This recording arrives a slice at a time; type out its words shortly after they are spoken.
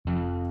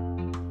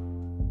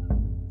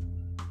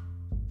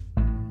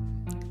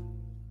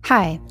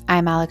Hi,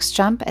 I'm Alex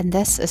Jump, and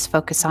this is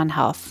Focus on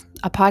Health,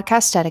 a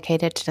podcast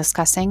dedicated to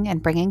discussing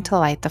and bringing to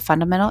light the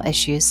fundamental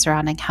issues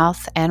surrounding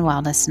health and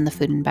wellness in the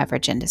food and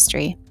beverage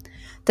industry.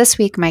 This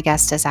week, my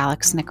guest is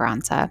Alex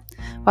Negranza.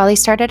 While he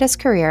started his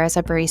career as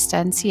a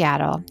barista in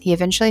Seattle, he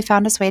eventually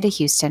found his way to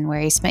Houston,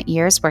 where he spent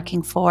years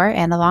working for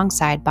and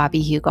alongside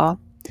Bobby Hugel.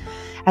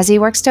 As he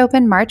works to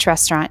open March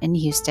Restaurant in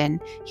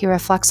Houston, he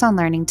reflects on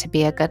learning to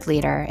be a good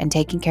leader and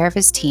taking care of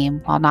his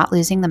team while not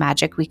losing the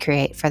magic we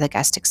create for the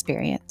guest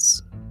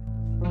experience.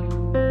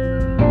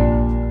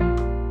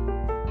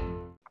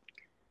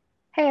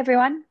 Hey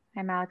everyone,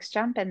 I'm Alex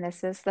Jump, and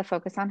this is the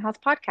Focus on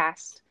Health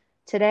podcast.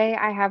 Today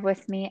I have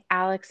with me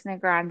Alex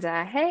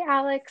Negranza. Hey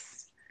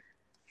Alex.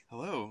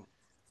 Hello.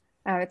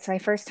 It's my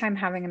first time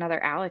having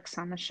another Alex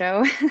on the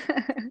show.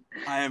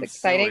 I It's am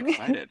so exciting.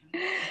 excited.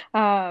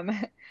 Um,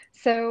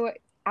 so,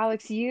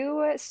 Alex,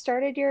 you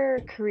started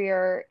your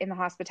career in the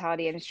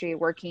hospitality industry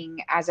working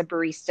as a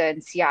barista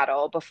in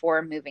Seattle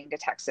before moving to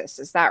Texas.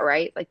 Is that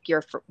right? Like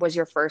was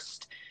your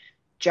first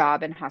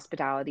job in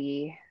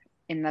hospitality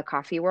in the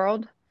coffee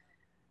world?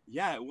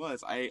 Yeah, it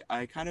was. I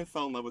kind of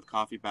fell in love with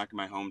coffee back in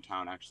my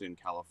hometown, actually in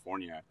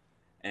California,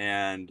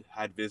 and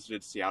had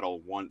visited Seattle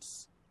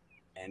once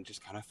and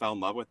just kind of fell in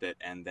love with it.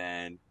 And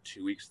then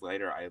 2 weeks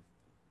later, I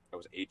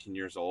was 18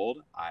 years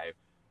old. I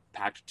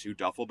packed two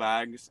duffel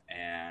bags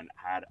and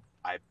had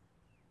I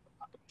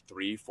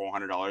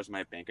 $400 in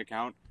my bank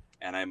account,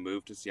 and I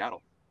moved to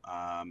Seattle,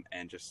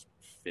 and just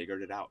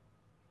figured it out.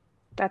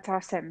 That's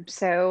awesome.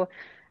 So,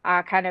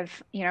 kind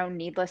of,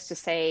 needless to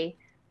say,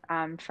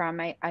 from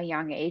a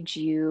young age,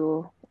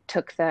 you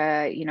took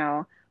the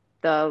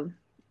the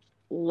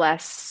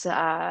less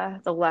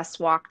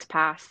walked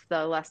path,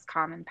 the less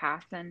common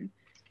path, and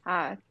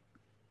uh,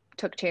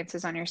 took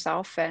chances on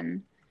yourself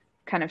and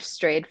kind of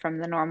strayed from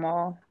the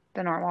normal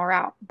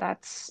route.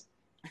 That's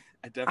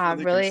I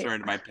definitely really,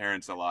 concerned my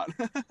parents a lot.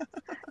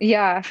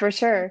 yeah, for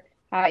sure.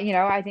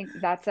 I think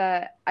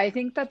I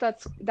think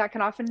that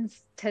can often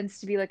tends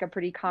to be like a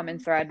pretty common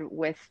thread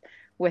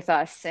with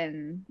us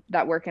and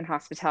that work in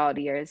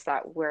hospitality is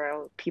that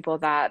we're people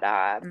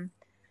that,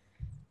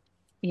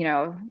 you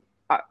know,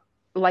 uh,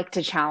 like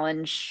to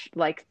challenge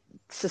like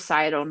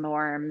societal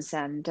norms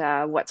and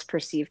what's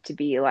perceived to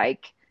be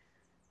like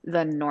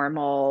the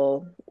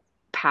normal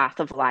path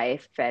of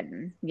life.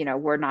 And,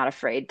 we're not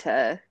afraid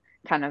to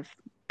kind of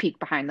peek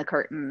behind the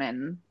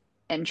curtain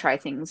and try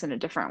things in a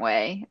different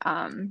way.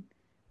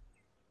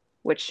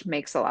 Which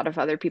makes a lot of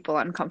other people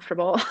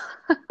uncomfortable.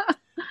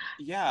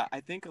 Yeah, I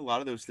think a lot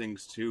of those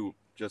things too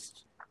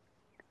just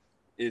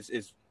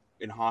is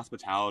in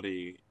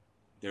hospitality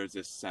there's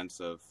this sense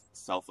of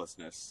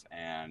selflessness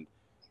and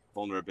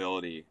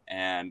vulnerability,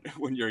 and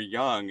when you're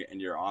young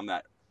and you're on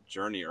that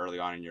journey early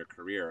on in your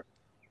career,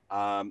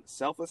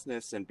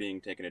 selflessness and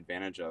being taken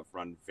advantage of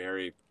run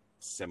very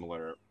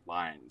similar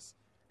lines.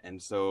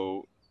 And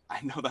so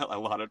I know that a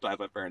lot of times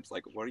my parents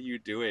like, what are you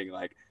doing?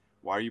 Like,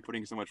 why are you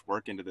putting so much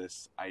work into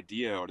this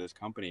idea or this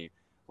company?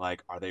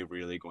 Like, are they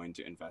really going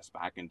to invest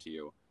back into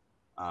you?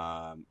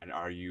 And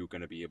are you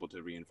going to be able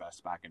to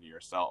reinvest back into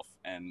yourself?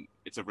 And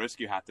it's a risk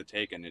you have to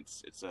take, and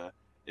it's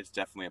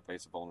definitely a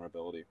place of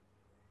vulnerability.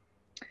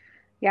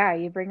 Yeah,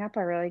 you bring up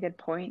a really good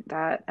point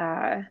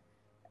that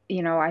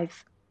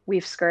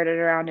we've skirted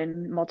around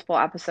in multiple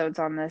episodes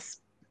on this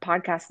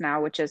podcast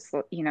now, which is,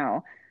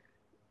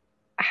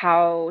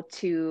 how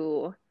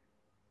to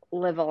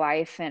live a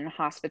life in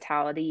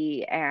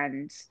hospitality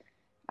and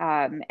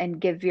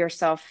give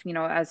yourself,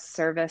 as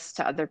service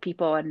to other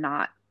people and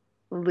not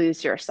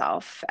lose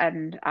yourself.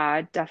 And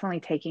definitely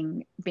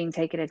taking being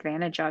taken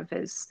advantage of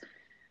is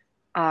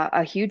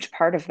a huge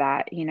part of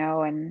that,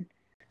 and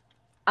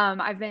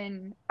I've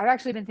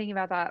actually been thinking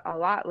about that a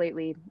lot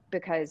lately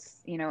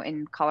because,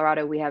 in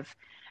Colorado we have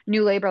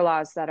new labor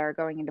laws that are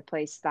going into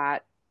place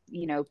that,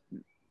 you know,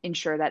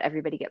 ensure that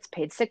everybody gets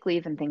paid sick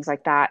leave and things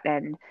like that.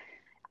 And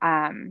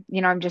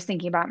I'm just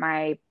thinking about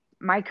my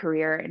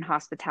career in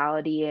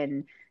hospitality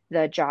and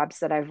the jobs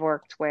that I've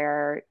worked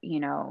where, you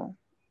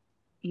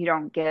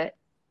don't get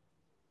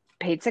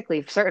paid sick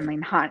leave, certainly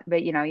not,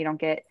 but you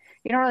don't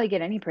really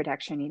get any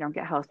protection. You don't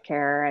get health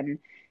care. And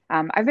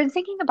I've been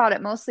thinking about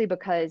it mostly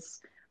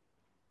because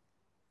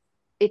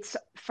it's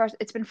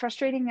been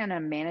frustrating in a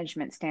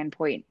management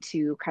standpoint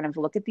to kind of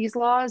look at these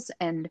laws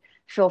and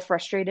feel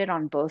frustrated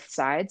on both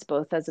sides,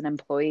 both as an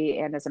employee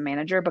and as a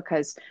manager,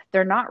 because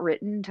they're not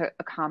written to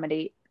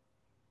accommodate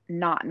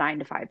not 9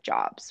 to 5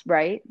 jobs,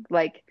 right?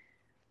 Like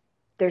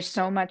there's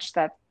so much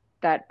that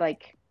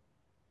like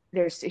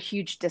there's a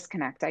huge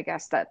disconnect, I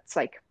guess, that's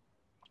like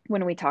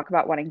when we talk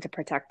about wanting to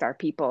protect our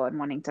people and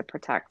wanting to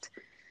protect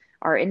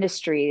our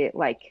industry,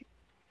 like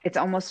it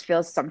almost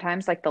feels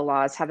sometimes like the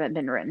laws haven't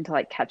been written to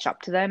like catch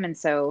up to them. And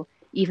so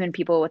even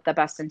people with the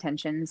best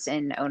intentions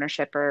in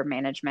ownership or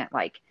management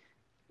like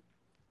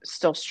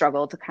still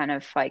struggle to kind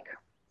of like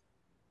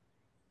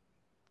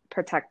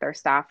protect their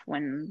staff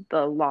when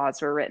the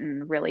laws were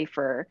written really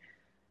for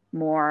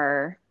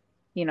more,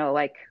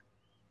 like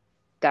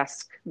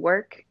desk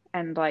work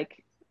and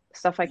like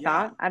stuff like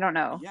Yeah, that. I don't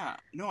know. yeah.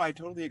 No, I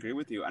totally agree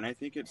with you, and I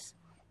think it's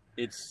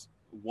it's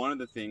one of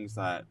the things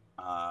that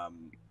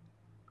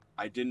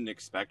I didn't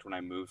expect when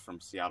I moved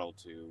from Seattle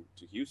to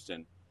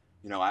Houston.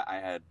 You know,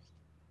 I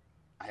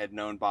had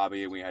known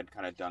Bobby, and we had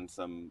kind of done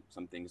some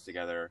things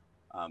together,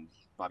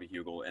 Bobby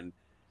Hugel, and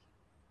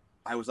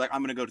I was like,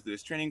 I'm gonna go to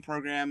this training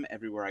program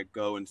everywhere I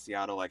go in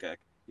Seattle. Like,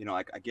 you know,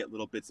 I get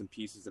little bits and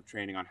pieces of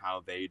training on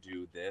how they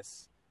do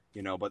this,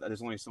 you know. But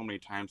there's only so many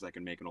times I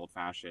can make an old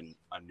fashioned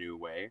a new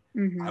way. I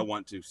Hmm.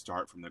 want to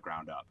start from the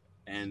ground up,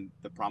 and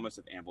the promise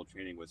of Amble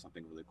training was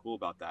something really cool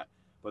about that.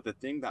 But the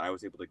thing that I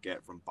was able to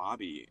get from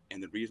Bobby,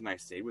 and the reason I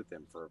stayed with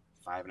him for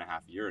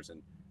 5.5 years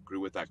and grew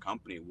with that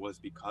company, was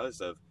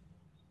because of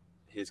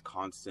his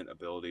constant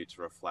ability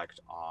to reflect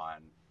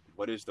on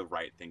what is the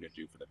right thing to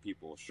do for the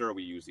people. Sure,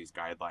 we use these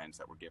guidelines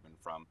that were given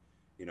from,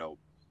 you know,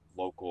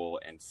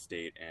 local and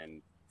state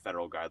and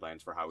federal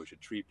guidelines for how we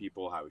should treat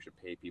people, how we should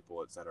pay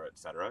people, et cetera, et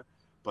cetera.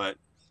 But,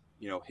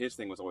 you know, his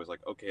thing was always like,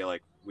 okay,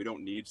 like we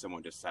don't need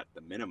someone to set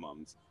the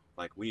minimums.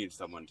 Like we need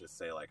someone to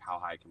say like, how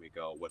high can we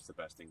go? What's the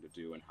best thing to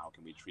do? And how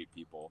can we treat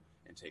people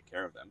and take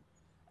care of them?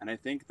 And I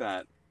think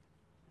that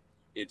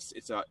it's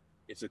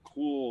a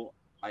cool.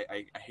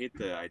 I hate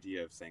the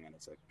idea of saying that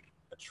it's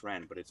a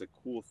trend, but it's a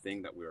cool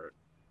thing that we're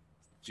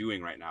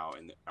doing right now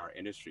in our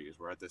industries.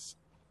 We're at this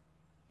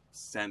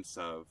sense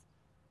of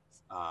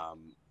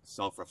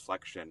self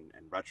reflection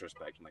and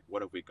retrospect, and like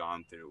what have we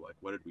gone through? Like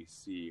what did we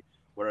see?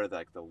 What are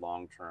like the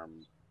long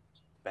term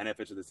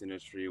benefits of this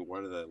industry?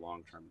 What are the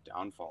long term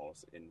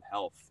downfalls in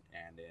health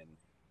and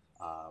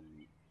um,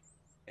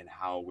 in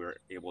how we're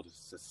able to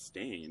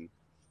sustain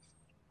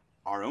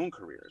our own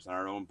careers and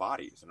our own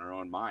bodies and our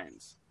own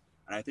minds.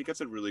 And I think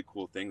that's a really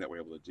cool thing that we're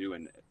able to do.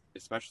 And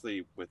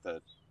especially with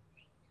a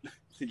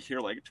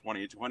year like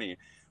 2020,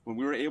 when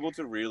we were able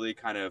to really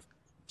kind of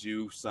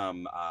do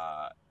some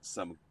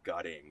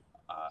gutting,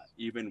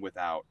 even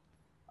without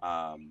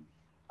um,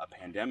 a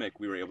pandemic,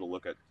 we were able to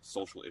look at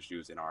social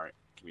issues in our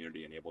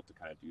community and able to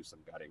kind of do some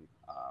gutting.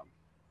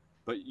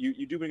 But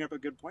you do bring up a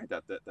good point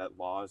that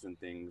laws and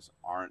things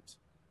aren't,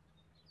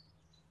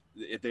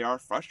 they are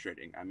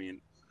frustrating. I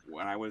mean,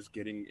 when I was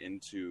getting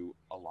into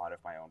a lot of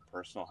my own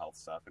personal health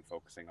stuff and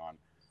focusing on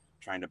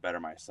trying to better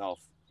myself,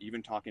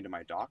 even talking to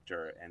my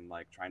doctor and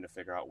like trying to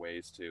figure out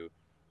ways to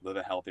live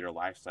a healthier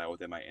lifestyle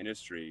within my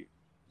industry,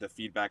 the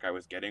feedback I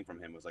was getting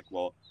from him was like,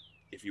 well,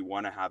 if you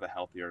want to have a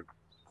healthier,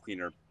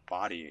 cleaner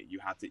body, you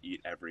have to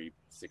eat every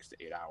 6 to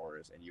 8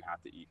 hours and you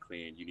have to eat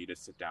clean. You need to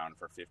sit down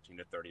for 15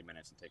 to 30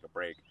 minutes and take a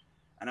break.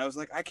 And I was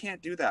like, I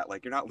can't do that.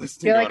 Like, you're not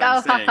listening You're to like, what I'm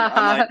oh, ha, saying. ha,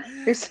 I'm like,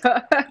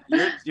 ha.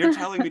 You're so you're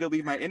telling me to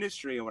leave my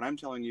industry, and what I'm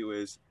telling you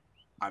is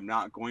I'm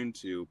not going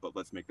to, but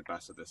let's make the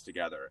best of this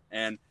together.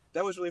 And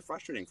that was really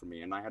frustrating for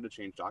me. And I had to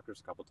change doctors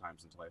a couple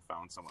times until I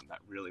found someone that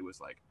really was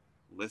like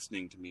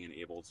listening to me and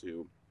able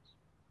to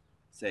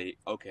say,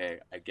 okay,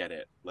 I get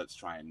it. Let's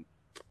try and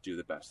do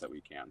the best that we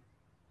can.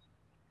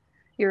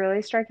 You're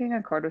really striking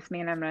a chord with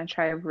me, and I'm gonna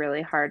try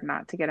really hard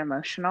not to get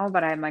emotional,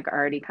 but I'm like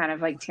already kind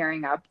of like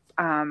tearing up.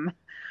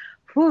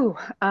 Whew,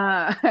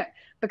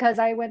 because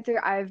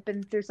I've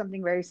been through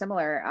something very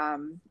similar.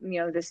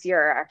 This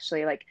year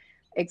actually, like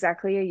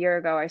exactly a year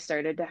ago, I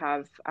started to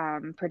have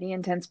pretty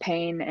intense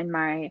pain in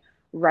my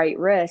right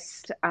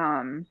wrist,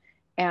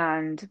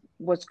 and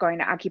was going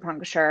to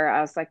acupuncture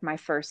as like my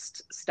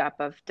first step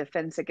of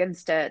defense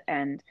against it.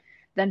 And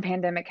then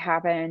pandemic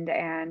happened,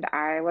 and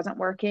I wasn't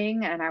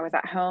working, and I was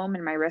at home,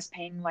 and my wrist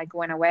pain like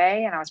went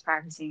away, and I was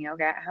practicing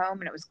yoga at home,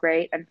 and it was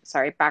great. And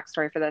sorry,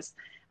 backstory for this.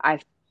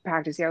 I've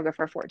practiced yoga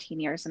for 14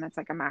 years, and it's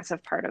like a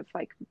massive part of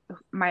like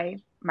my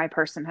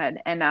personhood.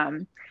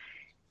 And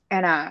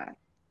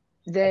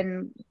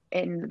then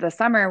in the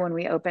summer when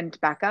we opened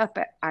back up,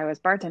 I was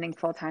bartending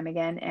full time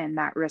again, and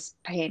that wrist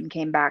pain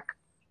came back,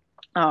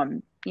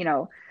 um you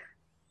know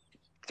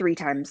 3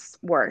 times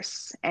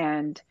worse.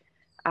 And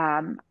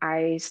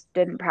I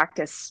didn't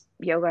practice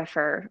yoga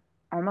for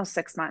almost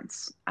 6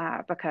 months,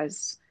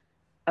 because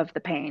of the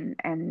pain.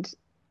 And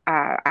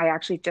I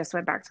actually just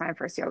went back to my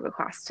first yoga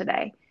class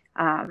today.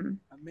 um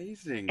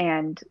Amazing.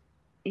 and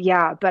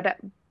yeah, but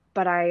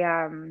I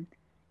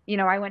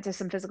went to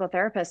some physical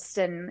therapists,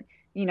 and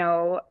you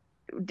know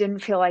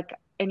didn't feel like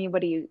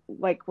anybody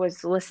like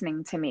was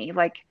listening to me.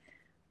 Like,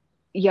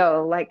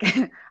 yo, like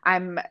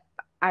i'm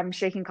I'm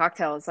shaking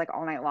cocktails like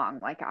all night long.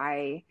 Like,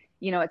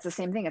 it's the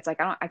same thing. It's like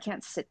I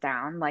can't sit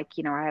down. Like,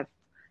 I have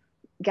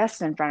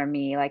guests in front of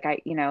me. Like,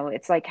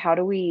 it's like, how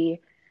do we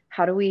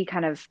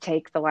kind of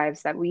take the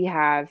lives that we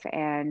have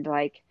and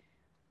like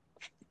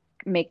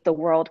make the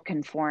world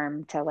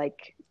conform to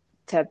like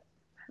to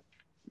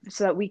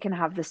so that we can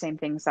have the same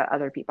things that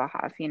other people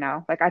have,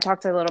 Like, I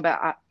talked a little bit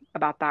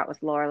about that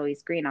with Laura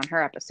Louise Green on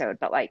her episode,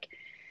 but like,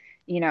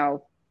 you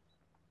know,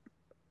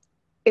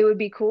 it would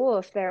be cool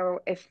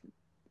if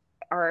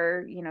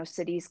our,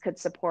 cities could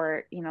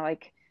support,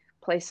 like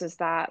places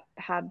that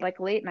had like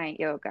late night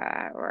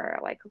yoga or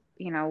like,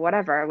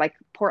 whatever. Like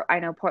I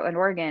know Portland,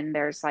 Oregon,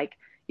 there's like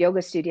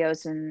yoga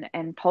studios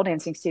and pole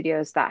dancing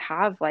studios that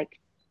have like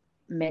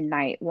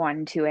midnight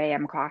 1 2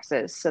 a.m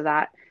classes, so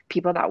that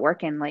people that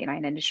work in late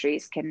night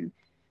industries can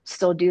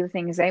still do the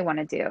things they want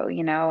to do.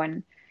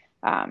 And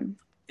Um,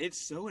 It's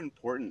so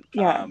important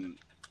yeah,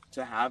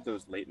 to have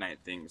those late night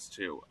things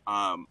too.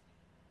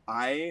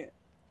 I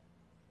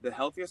the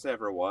healthiest I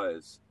ever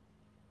was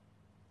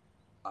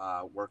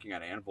working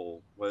at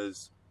Anvil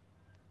was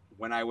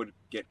when I would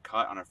get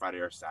cut on a Friday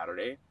or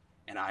Saturday,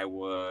 and I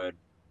would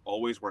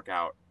always work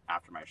out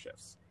after my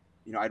shifts.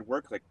 I'd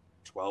work like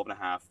 12 and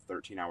a half,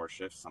 13-hour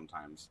shifts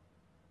sometimes,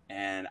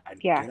 and I'd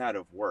yeah, get out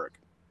of work,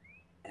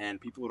 and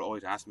people would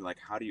always ask me, like,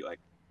 how do you, like,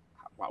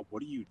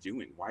 what are you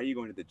doing? Why are you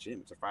going to the gym?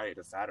 It's a Friday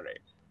to Saturday.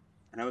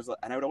 And I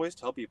would always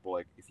tell people,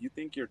 like, if you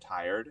think you're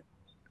tired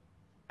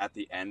at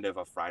the end of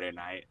a Friday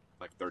night,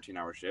 like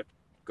 13-hour shift,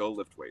 go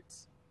lift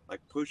weights. Like,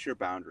 push your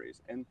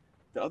boundaries. And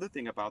the other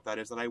thing about that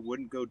is that I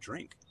wouldn't go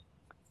drink.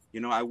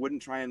 I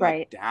wouldn't try and like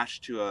right. dash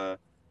to a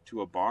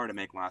bar to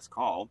make last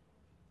call.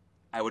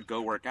 I would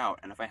go work out,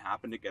 and if I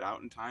happened to get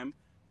out in time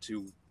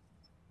to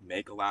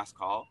make a last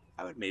call,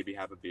 I would maybe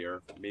have a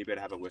beer, maybe I'd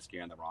have a whiskey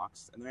on the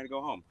rocks, and then I'd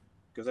go home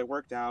because I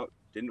worked out,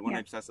 didn't want to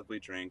Yeah. excessively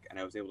drink, and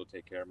I was able to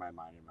take care of my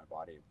mind and my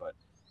body. But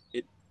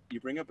it, you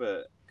bring up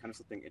a kind of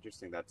something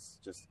interesting that's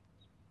just,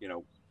 you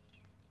know,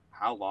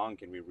 how long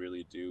can we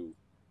really do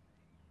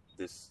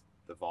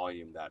the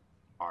volume that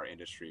our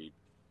industry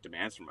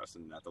demands from us,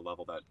 and at the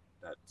level that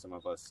some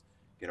of us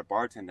get a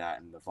bartend at,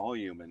 and the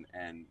volume,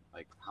 and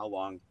like how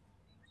long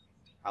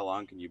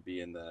can you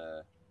be in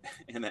the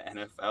in the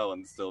NFL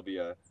and still be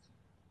a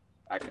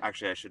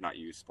actually, I should not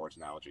use sports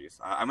analogies.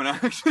 I'm gonna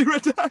actually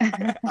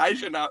retire. I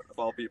should not, of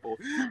all people,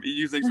 be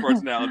using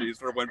sports analogies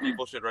for when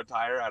people should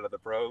retire out of the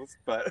pros.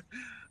 But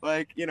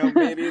like,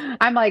 maybe I'm like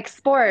I'm like,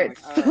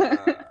 sports.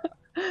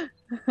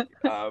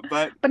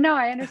 but But no,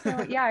 I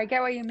understand yeah, I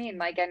get what you mean.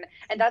 Like, and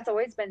that's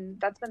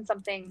been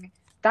something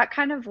that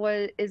kind of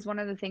was is one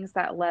of the things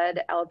that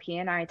led LP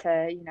and I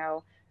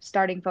to,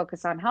 starting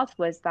Focus on Health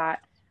was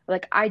that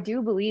like I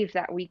do believe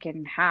that we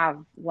can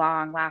have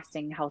long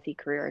lasting healthy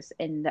careers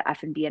in the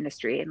F&B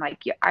industry. And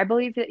like I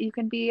believe that you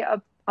can be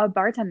a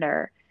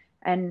bartender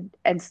and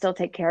still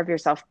take care of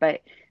yourself.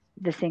 But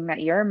the thing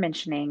that you're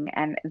mentioning,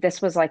 and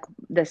this was like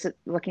this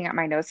looking at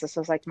my notes, this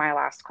was like my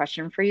last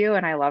question for you.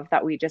 And I love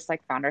that we just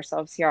like found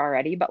ourselves here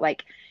already, but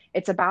like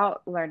it's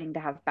about learning to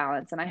have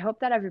balance. And I hope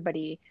that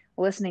everybody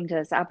listening to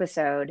this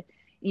episode,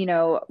 you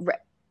know,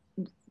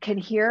 can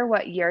hear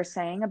what you're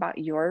saying about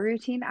your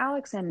routine,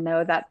 Alex, and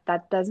know that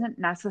that doesn't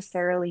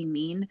necessarily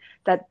mean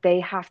that they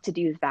have to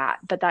do that,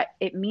 but that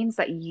it means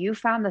that you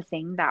found the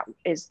thing that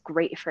is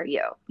great for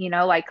you.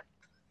 Like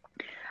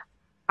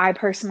I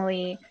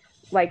personally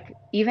like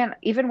even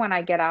when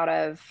I get out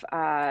of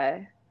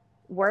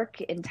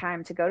work in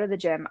time to go to the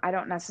gym, I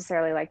don't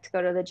necessarily like to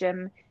go to the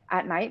gym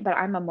at night, but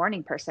I'm a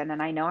morning person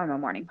and I know I'm a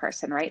morning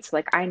person, right? So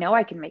like I know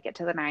I can make it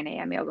to the 9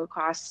 a.m. yoga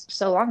class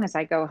so long as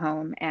I go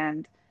home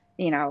and,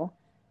 you know,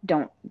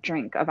 don't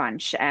drink a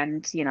bunch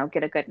and,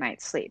 get a good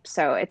night's sleep.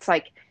 So it's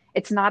like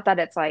it's not that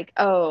it's like,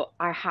 oh,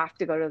 I have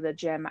to go to the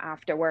gym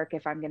after work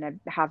if I'm going to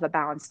have a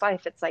balanced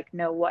life. It's like,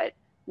 no,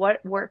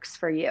 what works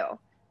for you?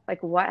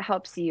 Like what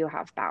helps you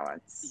have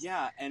balance?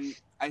 yeah, and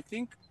I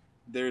think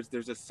there's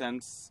a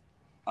sense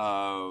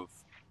of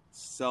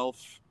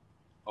self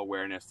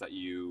awareness that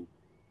you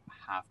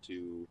have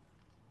to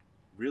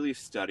really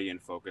study and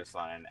focus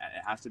on, and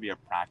it has to be a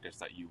practice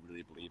that you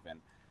really believe in,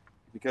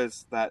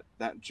 because that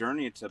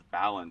journey to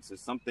balance is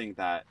something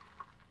that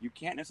you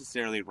can't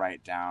necessarily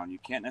write down. You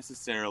can't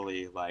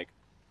necessarily like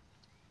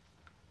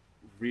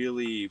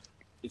really.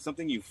 It's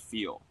something you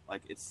feel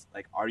like. It's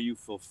like, are you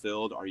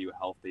fulfilled? Are you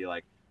healthy?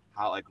 Like,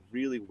 how, like,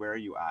 really, where are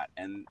you at?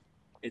 And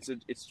it's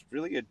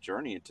really a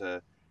journey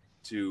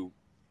to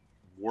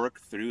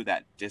work through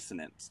that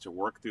dissonance, to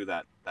work through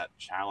that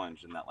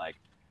challenge, and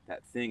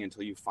that thing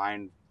until you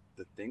find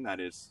the thing that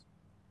is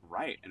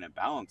right and it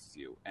balances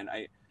you. And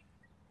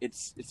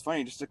it's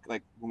funny, just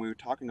like when we were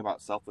talking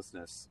about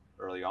selflessness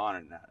early on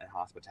in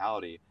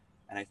hospitality,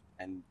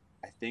 and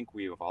I think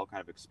we have all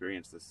kind of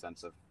experienced this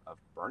sense of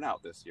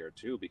burnout this year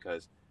too,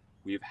 because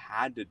we've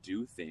had to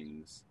do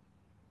things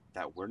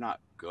that we're not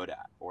good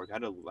at, or we've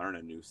had to learn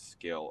a new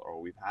skill,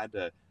 or we've had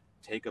to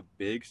take a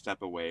big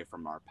step away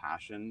from our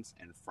passions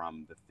and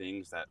from the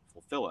things that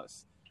fulfill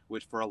us,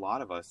 which for a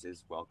lot of us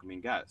is welcoming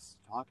guests,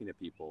 talking to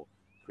people,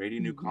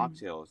 creating new Hmm.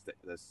 cocktails,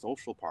 the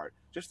social part,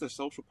 just the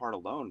social part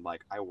alone.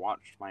 Like, I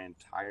watched my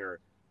entire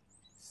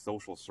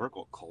social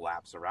circle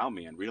collapse around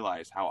me and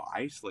realized how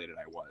isolated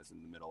I was in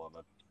the middle of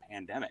a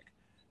pandemic,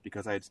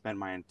 because I had spent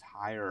my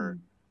entire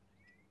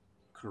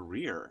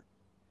career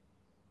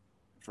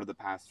for the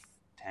past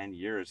 10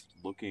 years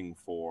looking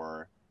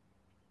for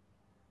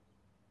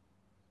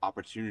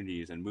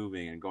opportunities and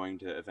moving and going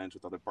to events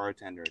with other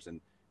bartenders, and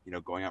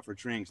going out for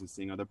drinks and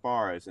seeing other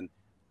bars, and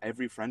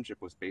every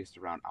friendship was based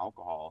around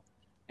alcohol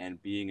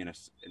and being in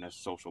a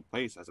social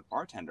place as a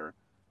bartender.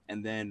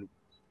 And then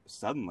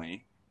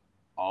suddenly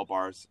all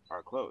bars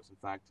are closed. In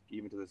fact,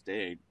 even to this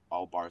day,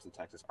 all bars in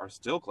Texas are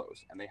still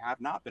closed, and they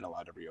have not been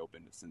allowed to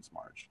reopen since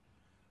March.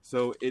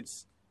 So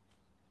it's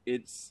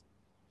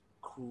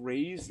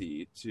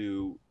crazy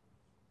to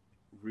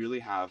really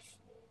have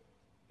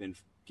been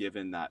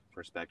given that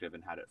perspective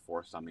and had it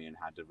forced on me and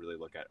had to really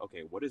look at,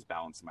 okay, what is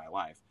balance in my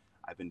life?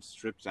 I've been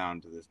stripped down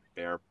to this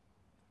bare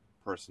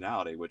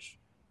personality, which,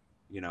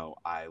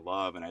 I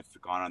love. And I've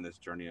gone on this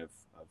journey of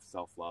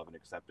self love and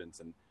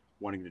acceptance and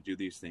wanting to do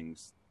these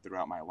things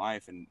throughout my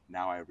life. And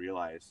now I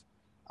realize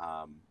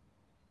um,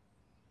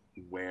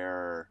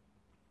 where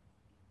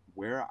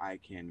I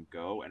can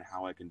go and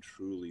how I can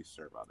truly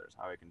serve others,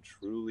 how I can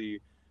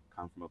truly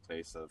come from a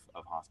place of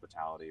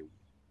hospitality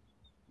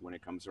when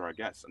it comes to our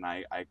guests. And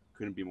I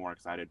couldn't be more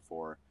excited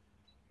for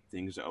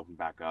things to open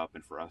back up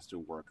and for us to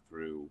work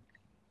through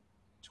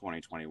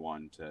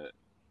 2021 to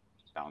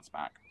bounce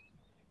back.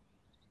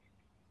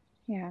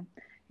 Yeah.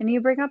 And you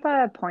bring up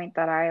a point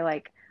that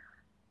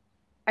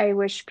I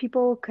wish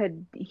people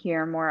could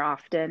hear more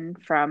often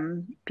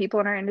from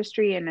people in our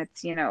industry. And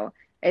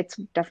it's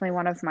definitely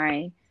one of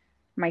my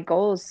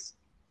goals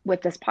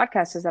with this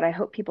podcast is that I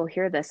hope people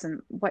hear this.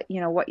 And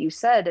what you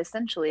said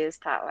essentially is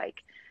that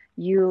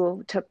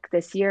you took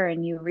this year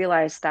and you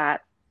realized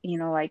that,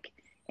 in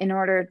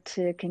order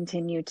to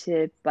continue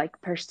to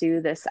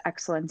pursue this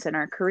excellence in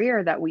our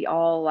career that we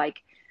all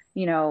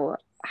you know,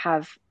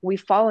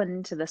 we've fallen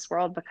into this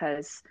world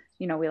because,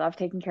 we love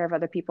taking care of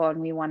other people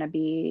and we want to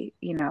be,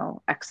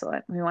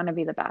 excellent. We want to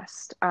be the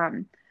best.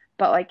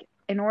 But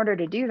in order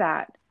to do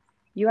that,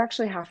 you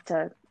actually have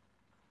to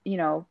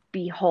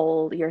be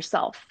whole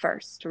yourself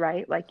first,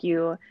 right?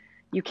 You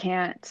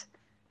can't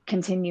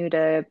continue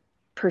to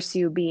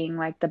pursue being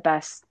the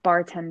best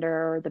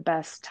bartender or the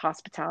best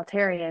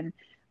hospitalitarian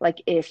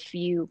if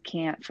you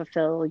can't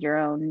fulfill your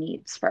own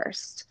needs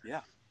first.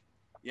 Yeah.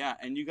 Yeah.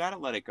 And you got to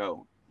let it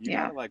go. You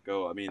got Yeah. to let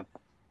go. I mean,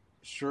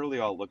 surely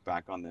I'll look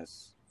back on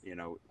this,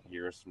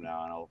 years from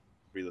now, and I'll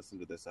re-listen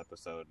to this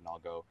episode and I'll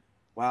go,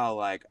 wow,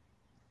 I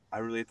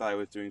really thought I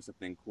was doing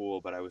something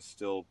cool, but I was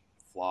still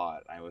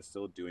flawed. I was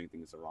still doing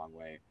things the wrong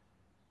way.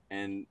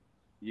 And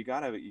you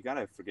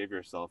gotta forgive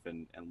yourself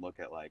and look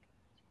at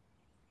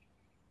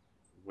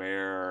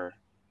where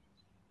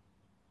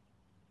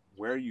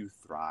you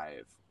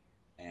thrive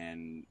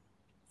and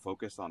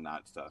focus on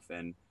that stuff.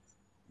 And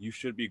you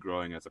should be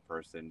growing as a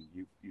person.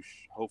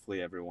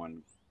 Hopefully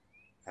everyone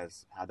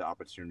has had the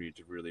opportunity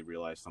to really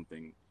realize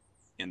something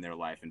in their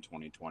life in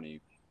 2020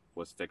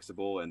 was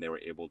fixable, and they were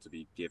able to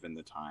be given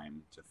the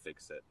time to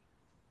fix it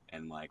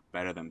and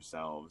better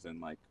themselves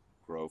and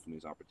grow from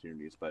these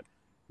opportunities. But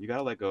you got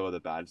to let go of the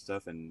bad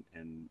stuff and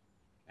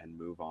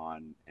move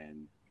on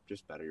and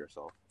just better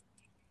yourself.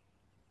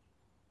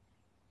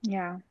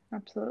 Yeah,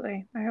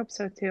 absolutely. I hope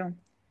so too.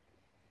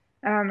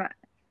 Um,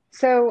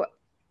 so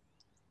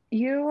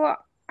you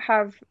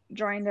have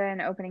joined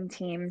an opening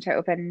team to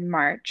open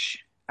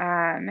March,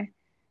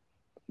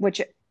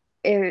 which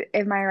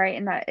am I right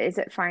in that is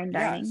it fine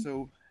Yeah, dining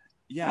so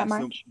at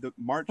March? the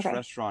March Okay.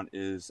 restaurant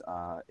is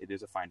it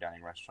is a fine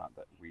dining restaurant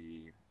that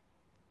we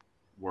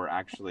were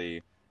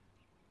actually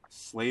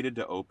slated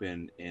to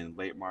open in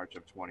late March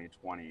of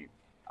 2020.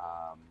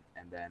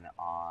 And then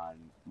on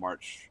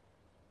March,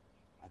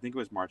 I think it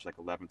was March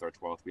 11th or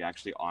 12th, we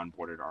actually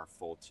onboarded our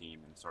full team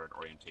and started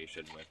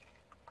orientation with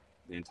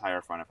the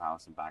entire front of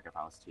house and back of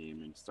house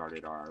team and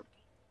started our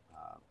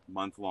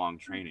month long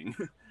training.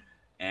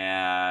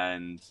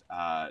 And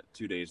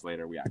 2 days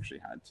later, we actually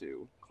had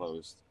to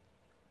close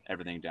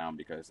everything down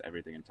because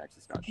everything in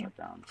Texas got shut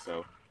down.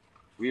 So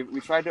we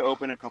tried to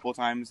open a couple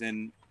times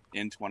in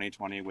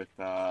 2020 with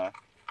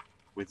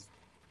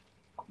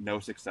no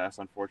success,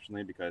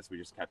 unfortunately, because we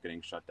just kept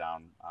getting shut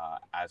down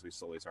as we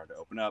slowly started to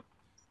open up.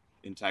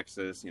 In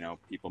Texas,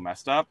 people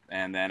messed up,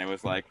 and then it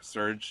was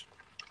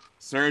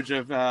surge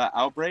of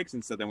outbreaks,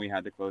 and so then we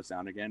had to close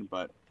down again.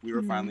 But we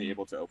were finally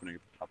able to open it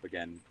up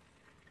again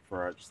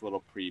for just a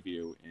little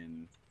preview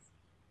in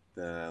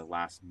the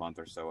last month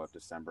or so of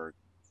December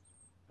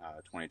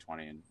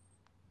 2020, and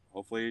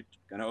hopefully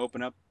gonna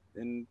open up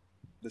in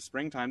the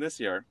springtime this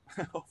year.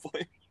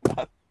 Hopefully.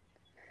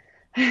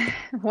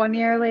 1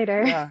 year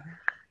later.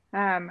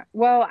 Yeah.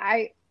 Well,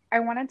 I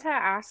wanted to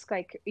ask,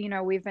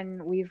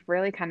 we've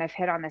really kind of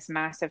hit on this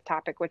massive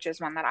topic, which is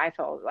one that I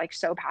feel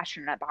so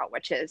passionate about,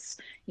 which is,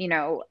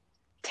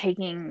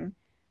 taking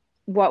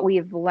what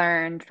we've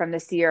learned from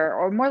this year,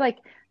 or more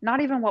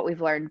not even what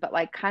we've learned, but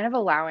kind of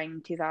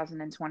allowing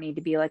 2020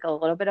 to be a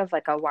little bit of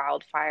a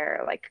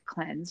wildfire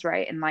cleanse,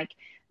 right? And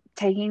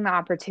taking the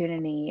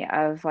opportunity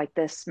of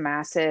this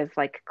massive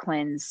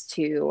cleanse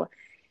to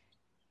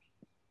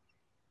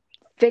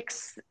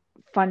fix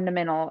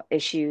fundamental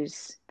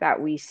issues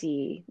that we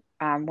see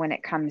when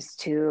it comes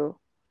to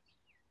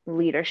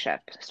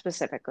leadership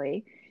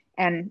specifically.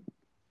 And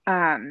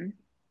I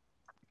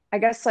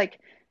guess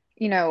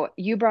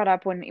you brought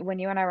up when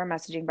you and I were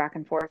messaging back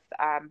and forth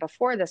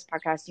before this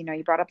podcast,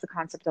 you brought up the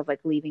concept of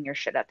leaving your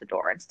shit at the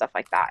door and stuff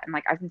like that. And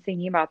I've been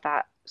thinking about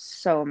that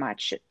so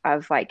much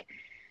of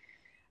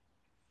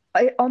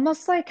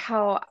almost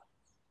how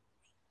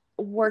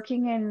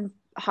working in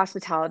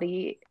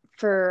hospitality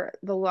for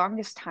the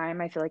longest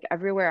time, I feel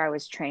everywhere I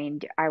was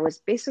trained, I was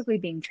basically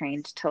being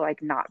trained to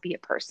not be a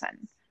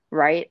person,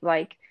 right?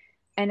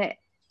 And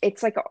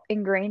it's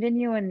ingrained in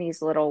you in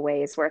these little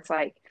ways where it's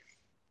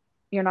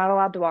you're not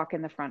allowed to walk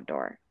in the front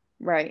door,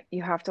 right?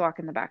 You have to walk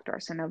in the back door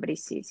so nobody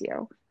sees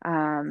you.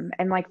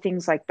 And like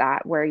things like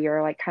that, where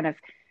you're like kind of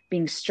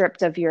being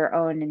stripped of your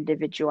own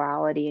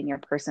individuality and your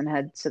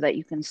personhood so that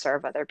you can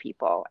serve other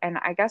people. And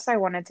I guess I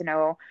wanted to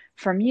know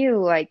from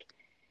you, like,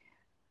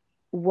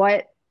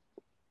 what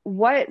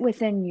what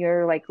within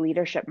your like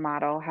leadership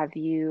model have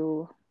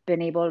you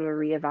been able to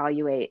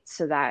reevaluate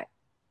so that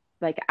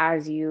like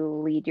as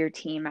you lead your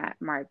team at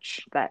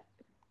March that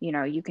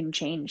you can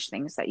change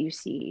things that you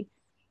see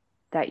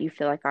that you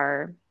feel like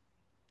are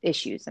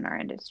issues in our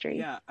industry.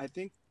 Yeah, I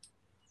think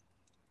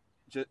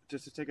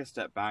just to take a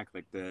step back,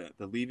 like the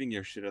leaving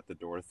your shit at the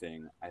door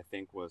thing, I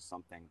think was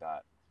something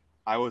that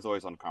I was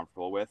always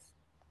uncomfortable with.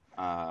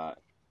 Uh,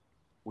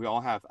 we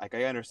all have, like,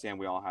 I understand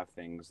we all have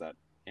things that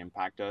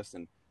impact us,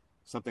 and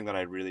something that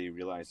I really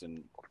realized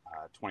in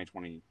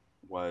 2020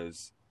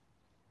 was,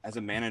 as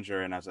a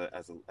manager and as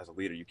a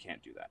leader, you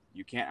can't do that.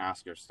 You can't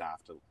ask your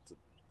staff to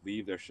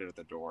leave their shit at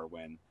the door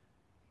when,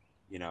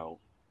 you know,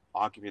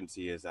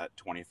 occupancy is at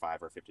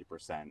 25 or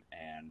 50%,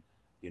 and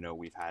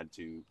we've had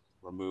to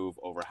remove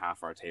over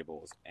half our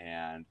tables,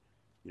 and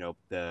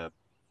the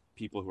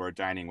people who are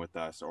dining with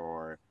us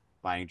or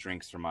buying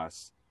drinks from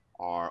us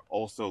are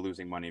also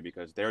losing money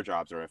because their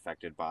jobs are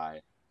affected by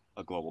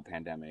a global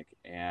pandemic,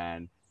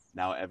 and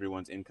now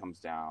everyone's income's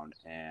down,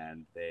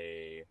 and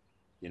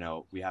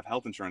we have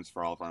health insurance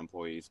for all of our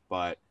employees,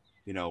 but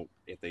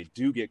if they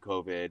do get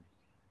COVID,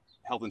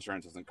 health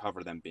insurance doesn't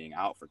cover them being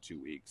out for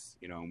 2 weeks,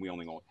 and we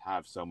only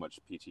have so much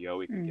PTO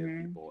we can give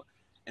Hmm. people.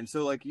 And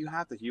so, like, you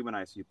have to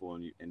humanize people.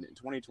 And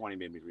 2020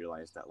 made me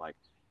realize that, like,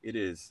 it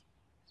is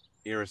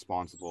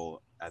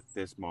irresponsible at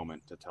this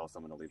moment to tell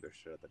someone to leave their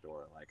shit at the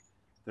door. Like,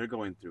 they're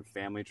going through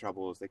family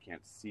troubles. They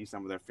can't see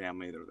some of their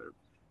family.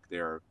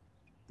 They're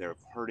they're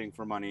hurting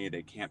for money.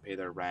 They can't pay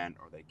their rent,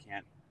 or they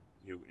can't,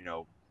 you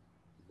know,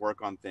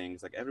 work on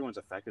things. Like, everyone's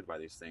affected by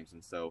these things.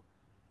 And so,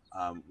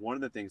 one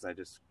of the things I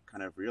just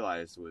kind of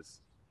realized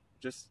was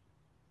just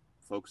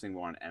focusing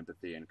more on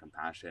empathy and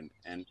compassion.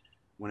 And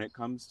when it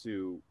comes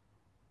to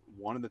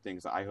one of the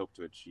things that I hope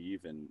to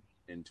achieve in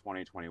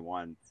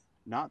 2021,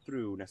 not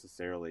through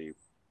necessarily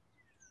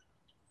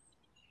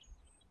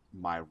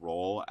my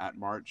role at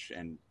March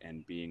and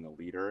being a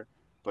leader,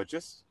 but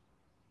just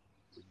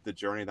the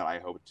journey that I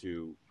hope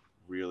to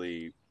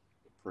really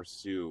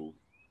pursue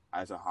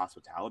as a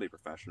hospitality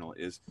professional,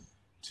 is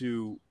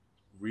to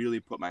really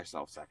put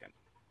myself second.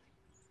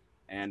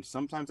 And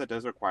sometimes that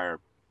does require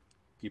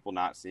people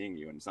not seeing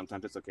you, and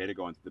sometimes it's okay to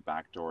go into the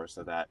back door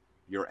so that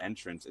your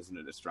entrance isn't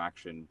a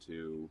distraction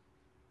to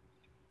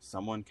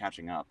someone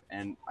catching up.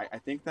 And I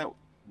think that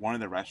one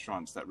of the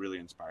restaurants that really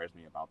inspires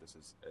me about this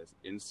is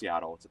in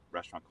Seattle. It's a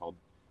restaurant called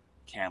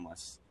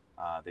Canlis.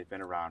 They've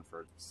been around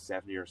for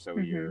 70 or so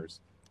Hmm.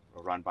 years,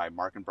 run by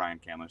Mark and Brian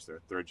Canlis.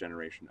 They're third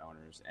generation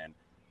owners, and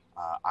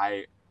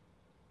I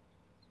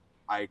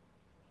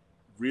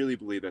really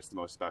believe it's the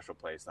most special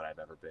place that I've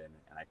ever been.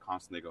 And I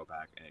constantly go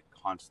back, and it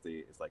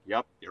constantly is like,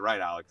 yep, you're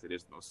right, Alex. It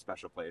is the most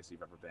special place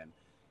you've ever been.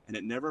 And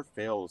it never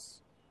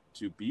fails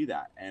to be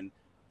that. And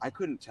I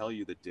couldn't tell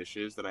you the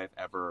dishes that I've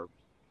ever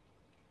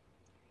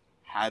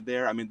had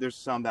there. I mean, there's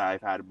some that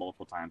I've had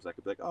multiple times. I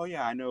could be like, oh,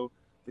 yeah, I know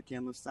the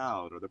canless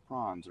salad or the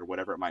prawns or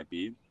whatever it might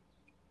be.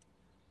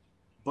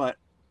 But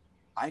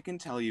I can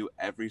tell you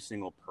every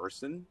single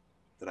person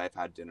that I've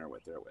had dinner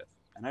with there with.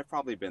 And I've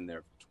probably been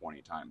there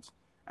 20 times.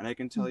 And I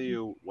can tell Hmm.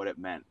 you what it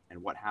meant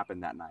and what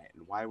happened that night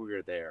and why we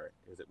were there.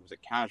 Was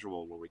it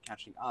casual? Were we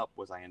catching up?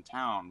 Was I in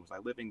town? Was I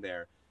living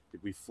there?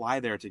 Did we fly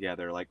there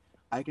together? Like,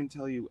 I can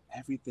tell you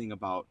everything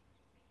about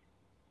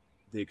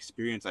the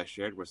experience I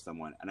shared with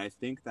someone. And I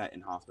think that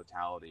in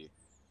hospitality,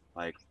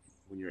 like,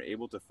 when you're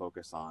able to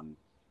focus on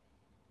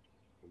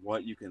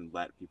what you can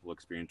let people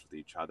experience with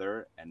each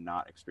other and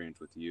not experience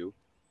with you,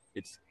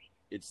 it's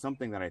it's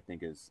something that I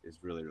think is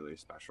really, really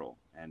special.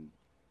 And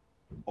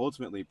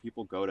ultimately,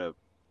 people go to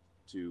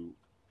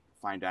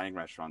fine dining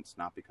restaurants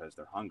not because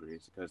they're hungry;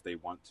 it's because they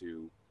want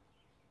to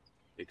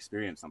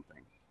experience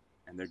something,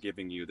 and they're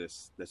giving you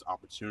this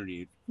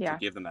opportunity to Yeah.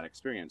 give them that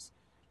experience.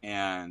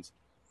 And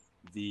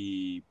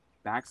the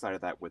backside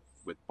of that with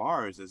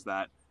bars is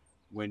that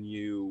when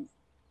you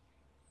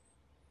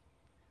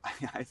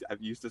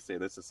I've used to say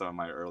this to some of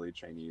my early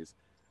trainees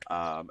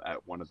at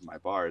one of my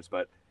bars,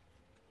 but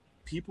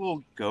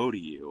people go to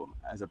you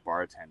as a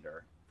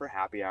bartender for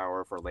happy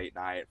hour, for late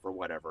night, for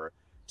whatever,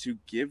 to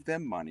give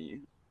them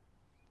money.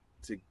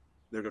 To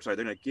they're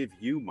going to give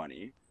you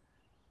money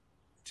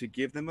to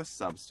give them a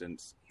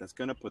substance that's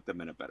going to put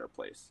them in a better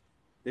place.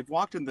 They've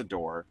walked in the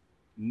door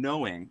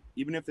knowing,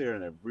 even if they're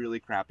in a really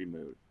crappy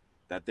mood,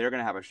 that they're going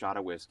to have a shot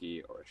of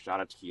whiskey or a shot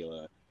of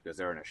tequila because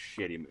they're in a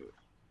shitty mood,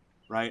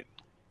 right?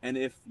 And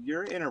if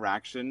your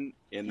interaction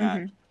in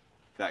that Hmm.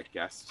 that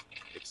guest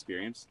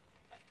experience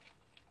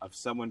of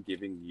someone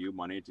giving you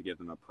money to give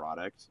them a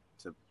product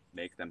to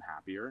make them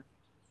happier,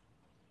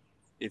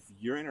 if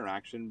your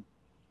interaction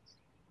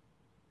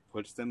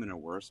puts them in a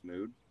worse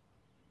mood,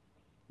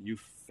 you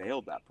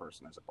failed that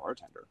person as a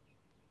bartender.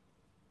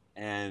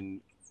 And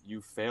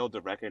you failed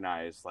to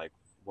recognize, like,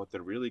 what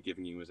they're really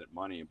giving you isn't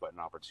money, but an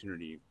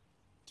opportunity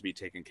to be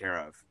taken care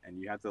of. And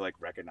you have to like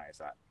recognize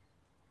that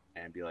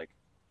and be like,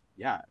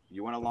 yeah,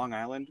 you want a Long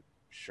Island?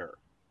 Sure.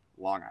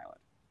 Long Island.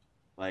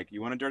 Like,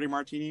 you want a dirty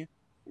martini?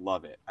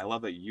 Love it. I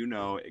love that you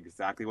know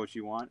exactly what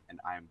you want, and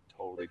I'm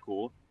totally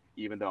cool.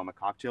 Even though I'm a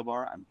cocktail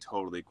bar, I'm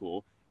totally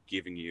cool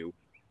giving you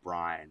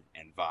brine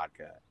and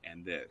vodka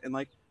and this. And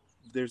like,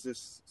 there's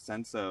this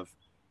sense of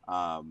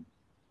um,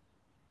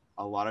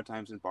 a lot of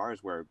times in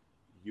bars where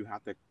you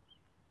have to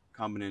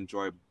come and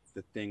enjoy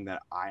the thing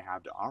that I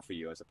have to offer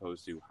you, as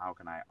opposed to how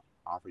can I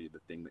offer you the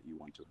thing that you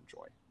want to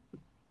enjoy.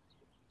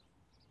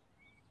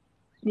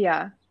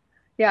 Yeah.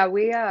 Yeah,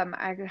 we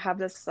I have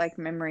this like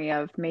memory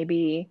of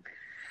maybe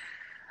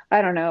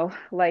I don't know,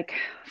 like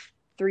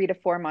 3 to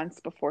 4 months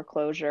before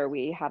closure,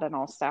 we had an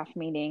all staff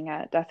meeting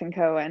at Death and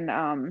Co. And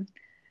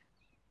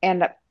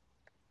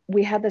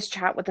we had this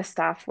chat with the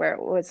staff where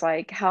it was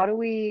like, how do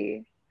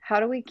we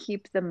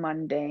keep the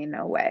mundane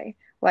away?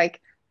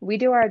 Like we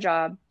do our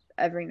job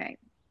every night,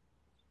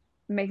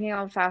 making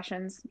old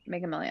fashions,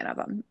 make a million of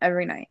them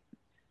every night.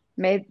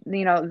 Made,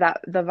 you know,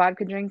 that the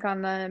vodka drink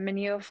on the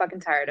menu,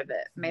 fucking tired of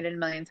it. Made it a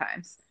million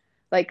times.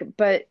 Like,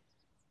 but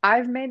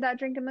I've made that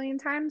drink a million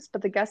times,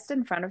 but the guest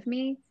in front of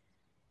me,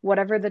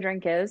 whatever the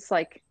drink is,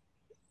 like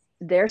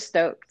they're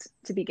stoked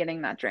to be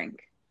getting that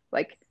drink.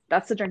 Like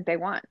that's the drink they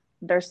want.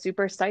 They're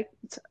super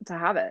psyched to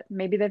have it.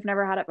 Maybe they've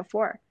never had it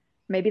before.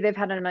 Maybe they've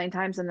had it a million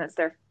times and that's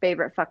their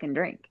favorite fucking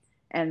drink.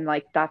 And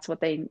like that's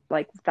what they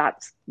like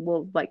that's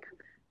will like,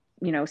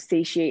 you know,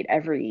 satiate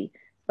every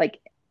like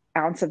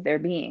ounce of their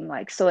being.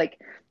 Like so like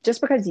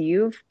just because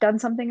you've done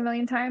something a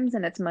million times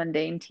and it's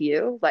mundane to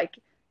you, like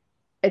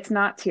it's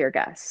not to your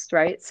guests,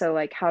 right? So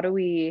like how do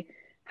we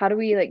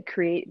like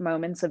create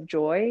moments of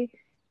joy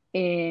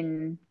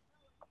in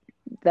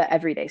the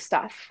everyday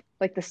stuff,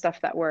 like the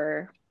stuff that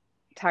we're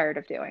tired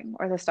of doing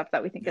or the stuff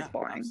that we think is Yeah,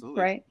 boring,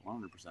 absolutely. right?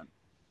 100%.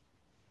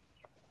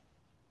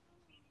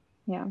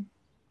 Yeah.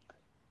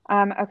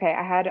 Okay,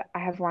 I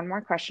have one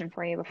more question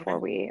for you before Okay.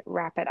 we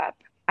wrap it up.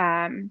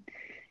 Um,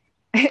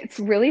 it's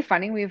really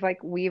funny.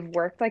 We've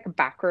worked like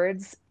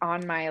backwards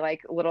on my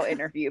like little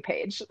interview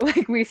page.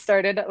 Like we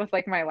started with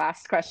like my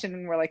last question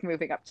and we're like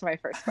moving up to my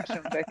first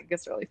question, which I think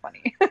is really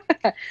funny.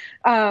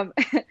 Um,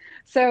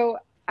 so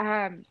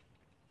um,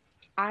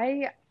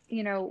 I,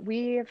 you know,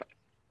 we've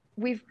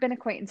been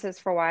acquaintances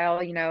for a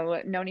while, you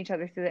know, known each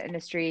other through the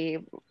industry,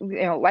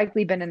 you know,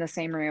 likely been in the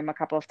same room a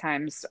couple of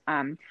times,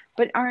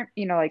 but aren't,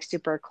 you know, like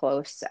super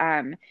close.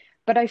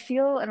 But I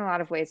feel in a lot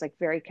of ways like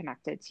very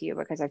connected to you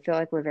because I feel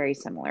like we're very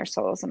similar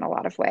souls in a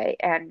lot of way.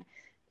 And,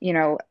 you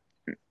know,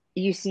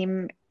 you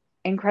seem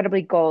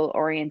incredibly goal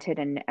oriented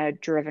and a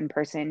driven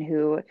person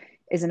who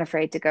isn't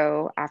afraid to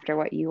go after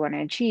what you want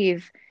to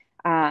achieve.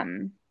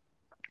 Um,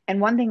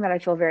 and one thing that I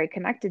feel very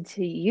connected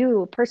to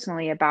you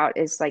personally about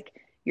is like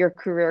your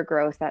career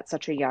growth at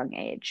such a young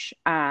age.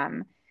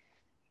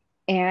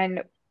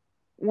 And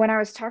when I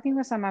was talking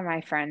with some of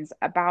my friends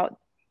about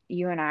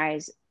you and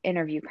I's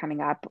interview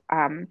coming up,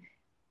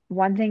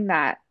 one thing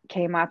that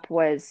came up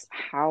was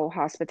how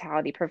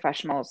hospitality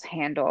professionals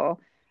handle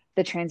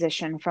the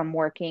transition from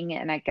working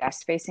in a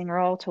guest facing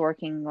role to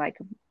working like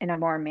in a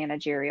more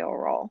managerial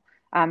role.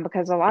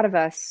 Because a lot of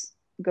us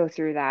go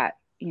through that,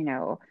 you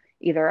know,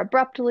 either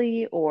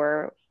abruptly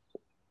or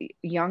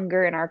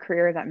younger in our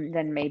career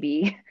than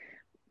maybe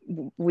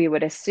we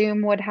would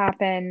assume would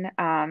happen.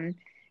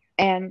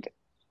 And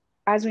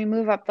as we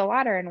move up the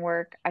ladder in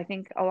work, I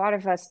think a lot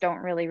of us don't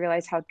really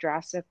realize how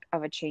drastic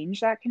of a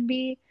change that can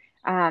be.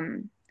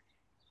 Um,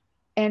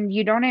 and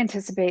you don't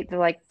anticipate the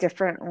like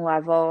different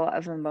level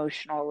of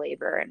emotional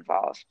labor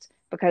involved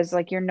because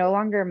like you're no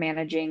longer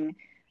managing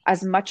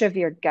as much of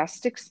your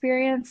guest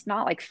experience,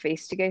 not like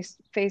face to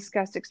face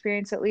guest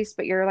experience at least,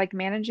 but you're like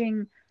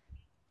managing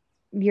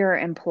your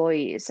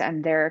employees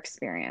and their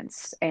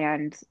experience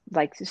and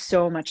like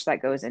so much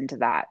that goes into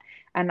that.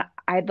 And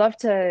I'd love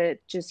to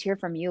just hear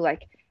from you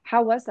like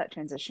how was that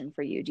transition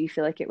for you? Do you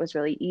feel like it was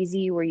really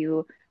easy? Were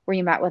you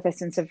met with a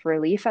sense of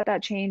relief at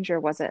that change or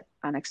was it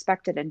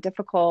unexpected and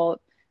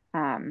difficult?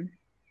 Um,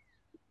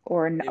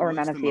 It or was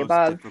none the of the most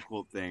above?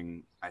 difficult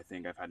thing I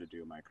think I've had to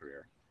do in my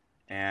career.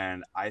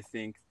 And I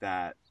think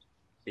that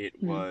it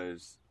Hmm.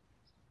 was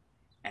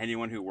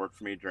anyone who worked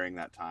for me during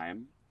that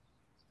time,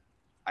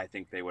 I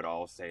think they would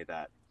all say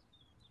that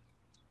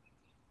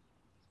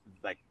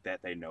like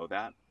that they know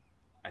that.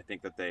 I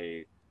think that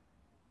the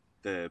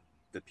the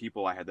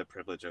people I had the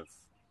privilege of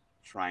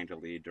trying to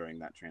lead during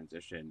that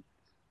transition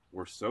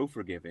were so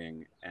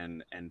forgiving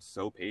and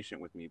so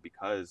patient with me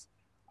because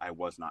I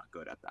was not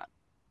good at that.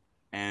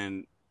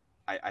 And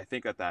I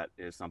think that that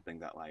is something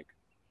that like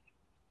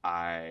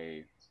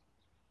I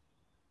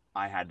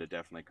I had to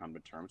definitely come to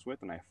terms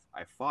with, and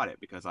I fought it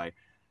because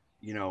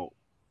you know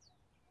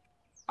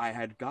I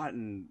had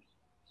gotten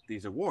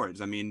these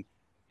awards. I mean,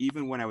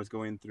 even when I was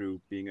going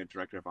through being a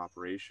director of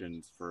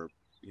operations for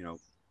you know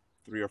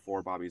 3 or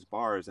 4 Bobby's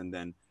bars, and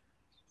then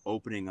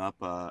opening up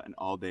an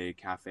all-day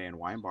cafe and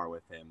wine bar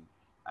with him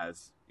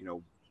as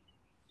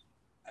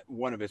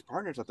one of his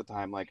partners at the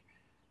time, like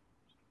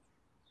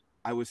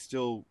I was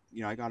still,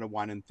 I got a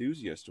wine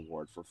enthusiast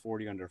award for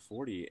 40 under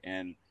 40,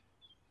 and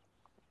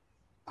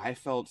I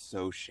felt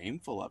so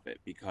shameful of it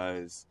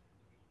because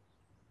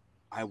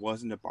I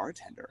wasn't a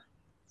bartender.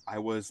 I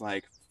was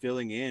like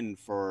filling in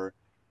for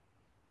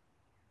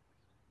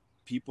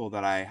people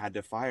that I had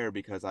to fire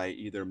because I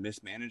either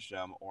mismanaged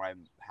them or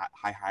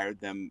I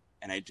hired them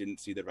and I didn't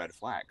see the red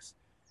flags,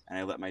 and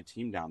I let my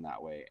team down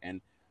that way.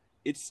 And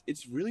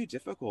it's really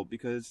difficult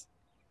because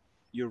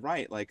you're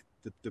right. Like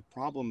the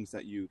problems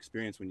that you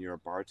experience when you're a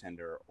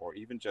bartender or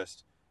even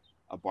just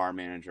a bar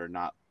manager,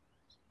 not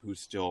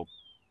who's still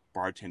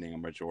bartending a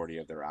majority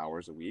of their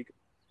hours a week,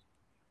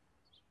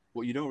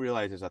 what you don't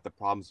realize is that the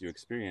problems you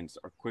experience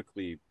are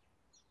quickly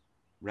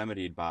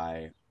remedied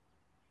by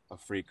a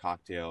free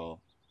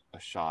cocktail, a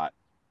shot,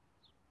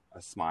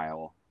 a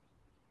smile,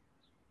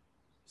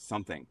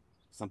 something,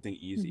 something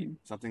easy, Hmm.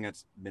 something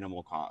that's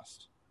minimal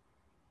cost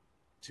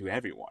to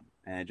everyone,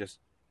 and it just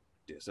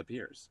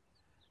disappears.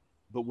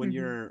 But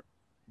Hmm.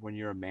 when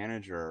you're a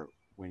manager,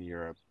 when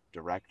you're a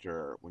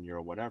director, when you're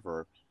a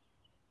whatever,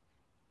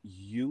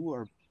 you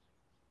are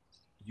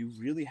you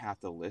really have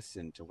to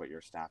listen to what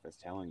your staff is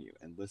telling you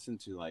and listen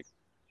to like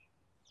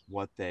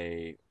what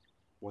they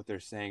what they're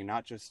saying,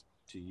 not just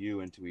to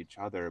you and to each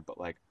other, but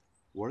like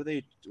what are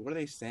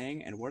they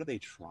saying and what are they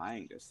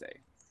trying to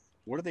say?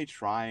 What are they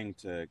trying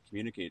to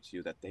communicate to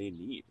you that they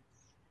need?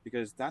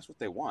 Because that's what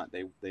they want.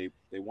 They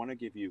want to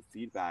give you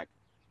feedback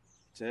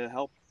to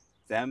help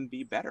them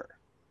be better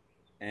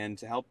and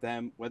to help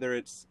them, whether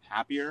it's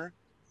happier,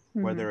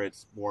 Hmm. whether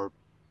it's more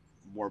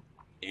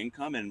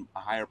income and a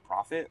higher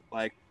profit,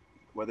 like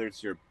whether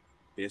it's your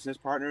business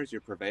partners,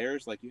 your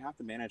purveyors, like you have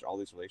to manage all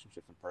these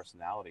relationships and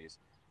personalities,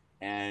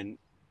 and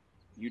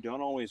you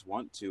don't always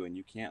want to, and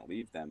you can't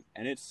leave them,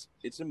 and it's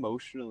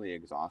emotionally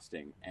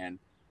exhausting. And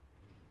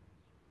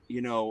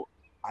you know,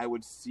 I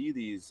would see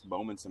these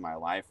moments in my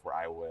life where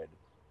I would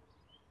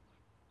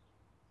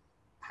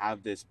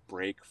have this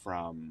break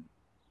from,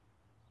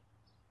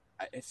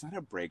 it's not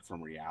a break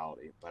from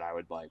reality, but I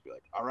would like be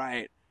like, all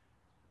right,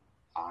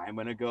 I'm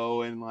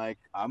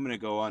gonna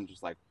go on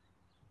just like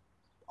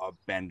a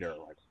bender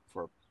like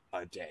for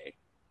a day,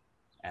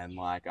 and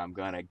like I'm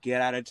gonna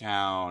get out of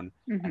town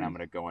and I'm Hmm.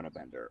 gonna go on a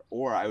bender.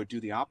 Or I would do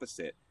the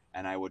opposite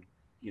and I would,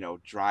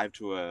 drive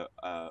to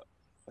a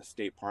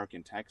state park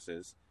in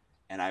Texas,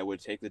 and I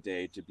would take the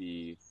day to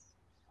be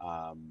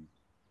um,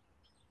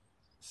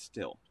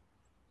 still.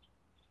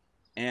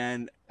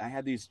 And I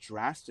had these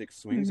drastic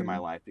swings in my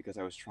Hmm. life because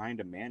I was trying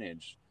to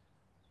manage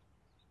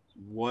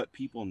what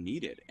people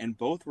needed, and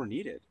both were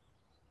needed.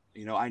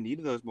 I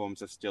needed those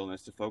moments of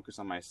stillness to focus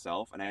on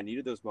myself, and I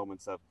needed those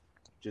moments of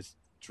just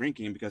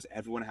drinking because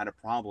everyone had a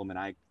problem and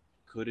I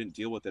couldn't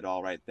deal with it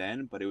all right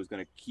then, but it was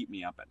going to keep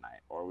me up at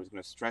night, or it was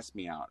going to stress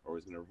me out, or it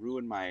was going to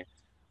ruin my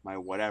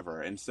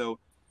whatever. And so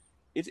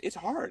it's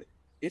hard.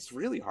 It's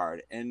really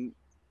hard, and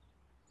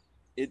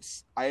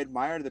it's I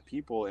admire the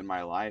people in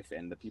my life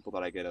and the people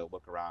that I get to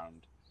look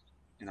around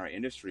in our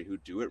industry who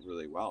do it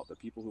really well. The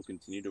people who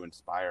continue to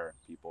inspire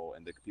people,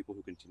 and the people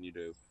who continue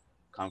to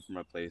come from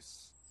a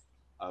place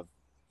of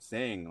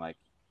saying like,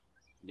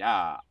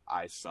 yeah,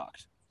 I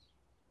sucked.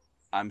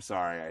 I'm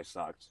sorry, I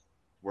sucked.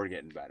 We're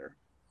getting better.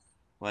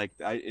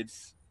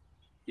 It's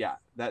yeah.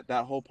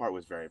 That whole part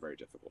was very very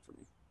difficult for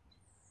me.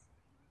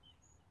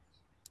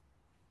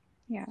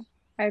 Yeah.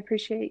 I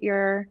appreciate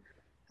your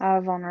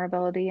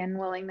vulnerability and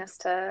willingness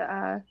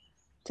to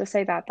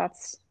say that.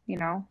 That's,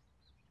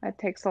 it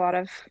takes a lot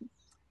of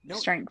No,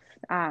 strength.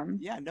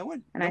 yeah,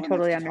 And no I one likes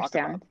totally to talk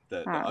about understand.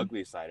 the Um,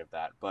 ugly side of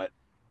that. But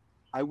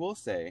I will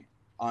say,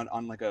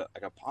 on like a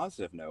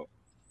positive note,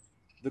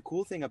 the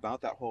cool thing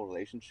about that whole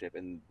relationship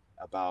and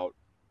about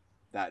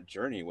that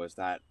journey was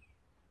that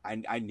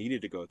I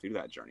needed to go through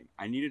that journey.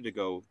 I needed to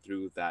go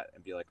through that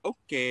and be like,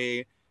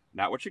 okay,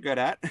 not what you're good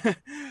at.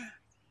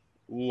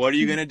 What are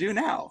you gonna do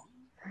now?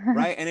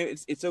 Right? And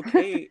it's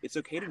okay. It's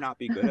okay to not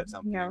be good at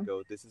something yeah. and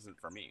go, this isn't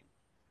for me.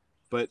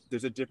 But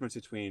there's a difference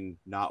between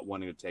not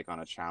wanting to take on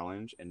a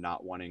challenge and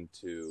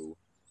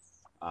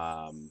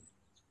um,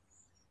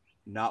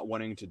 not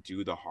wanting to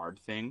do the hard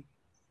thing.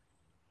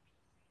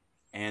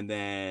 And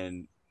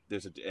then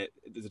there's a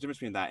difference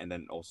between that and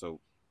then also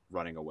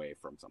running away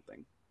from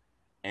something.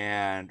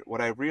 And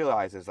what I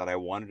realized is that I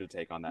wanted to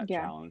take on that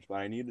Yeah. challenge, but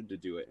I needed to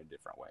do it in a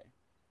different way.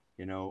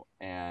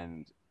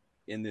 And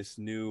in this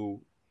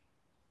new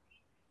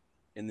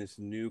in this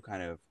new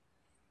kind of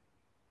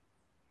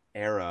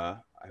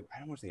era, I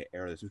don't want to say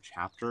era, this new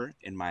chapter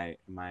in my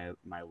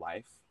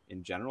life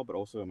in general, but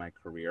also in my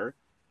career,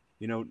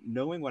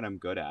 knowing what I'm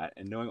good at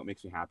and knowing what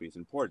makes me happy is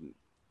important.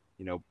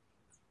 You know,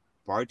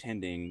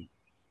 bartending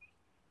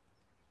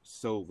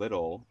so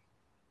little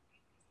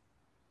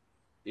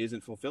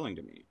isn't fulfilling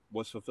to me.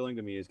 What's fulfilling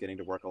to me is getting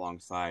to work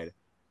alongside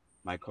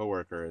my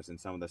coworkers and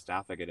some of the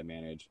staff I get to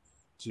manage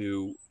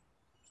to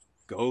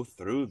go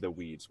through the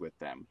weeds with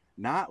them.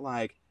 Not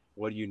like,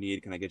 what do you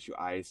need? Can I get you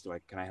ice?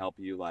 Can I help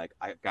you? Like,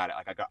 I got it.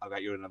 Like, I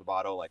got you another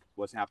bottle. Like,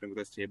 what's happening with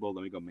this table?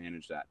 Let me go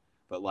manage that.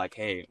 But like,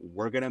 hey,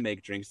 we're gonna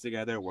make drinks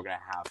together. We're gonna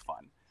have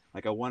fun.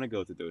 Like, I want to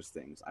go through those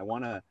things.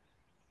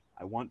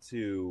 I want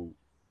to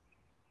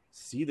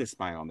see the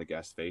smile on the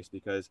guest face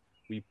because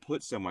we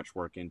put so much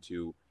work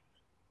into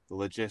the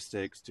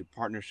logistics, to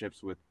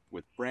partnerships with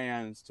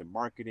brands, to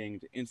marketing,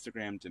 to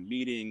Instagram, to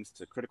meetings,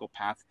 to critical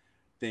path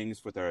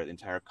things with our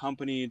entire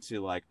company, to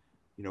like,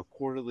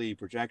 quarterly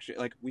projection.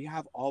 Like we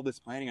have all this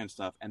planning and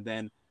stuff, and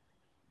then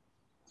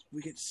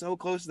we get so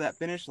close to that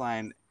finish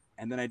line,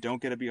 and then I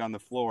don't get to be on the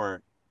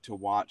floor to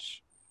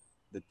watch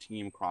the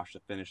team cross the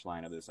finish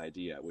line of this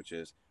idea, which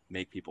is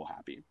make people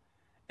happy.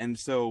 And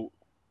so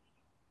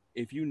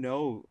if you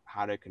know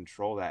how to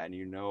control that and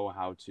you know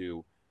how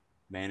to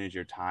manage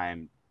your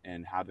time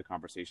and have the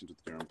conversations with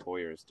your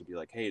employers to be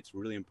like, hey, it's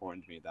really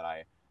important to me that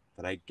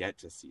I get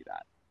to see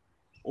that.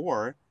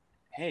 Or,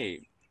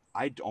 hey,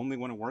 I only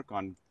want to work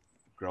on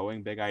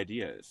growing big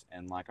ideas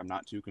and like I'm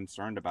not too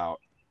concerned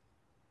about,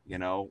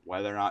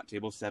 whether or not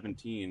table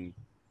 17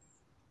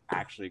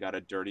 actually got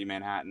a dirty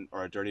Manhattan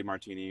or a dirty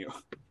martini.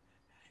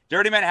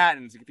 Dirty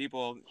Manhattans,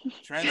 people,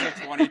 trends of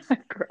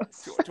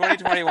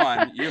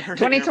 2021. You heard it here first.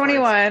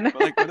 2021.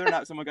 But like whether or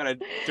not someone got a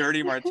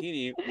dirty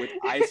martini with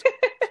ice,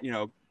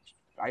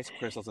 ice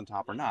crystals on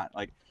top or not.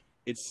 Like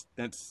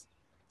that's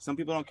some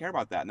people don't care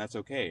about that, and that's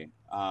okay.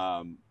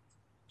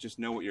 Just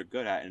know what you're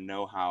good at and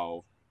know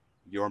how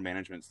your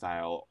management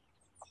style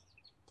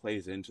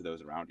plays into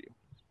those around you.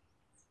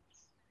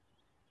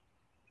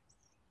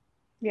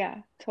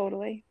 Yeah,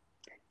 totally.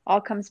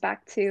 All comes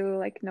back to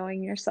like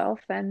knowing yourself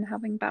and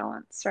having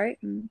balance, right?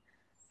 And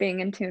being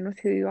in tune with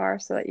who you are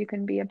so that you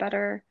can be a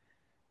better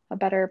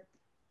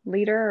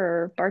leader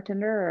or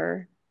bartender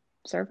or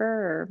server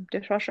or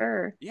dishwasher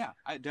or Yeah,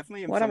 I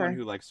definitely am someone whatever.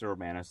 who likes to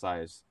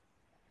romanticize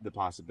the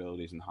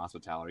possibilities in the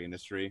hospitality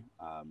industry.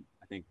 I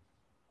think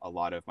a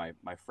lot of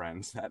my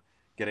friends that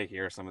get to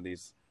hear some of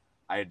these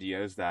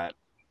ideas that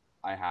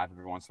I have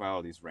every once in a while,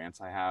 or these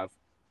rants I have,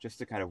 just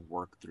to kind of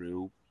work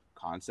through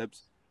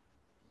concepts,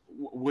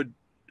 would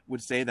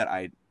say that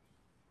I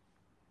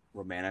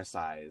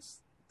romanticize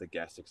the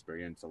guest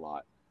experience a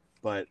lot,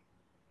 but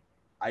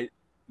I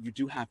you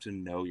do have to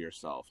know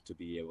yourself to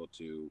be able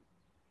to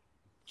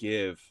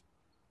give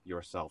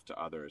yourself to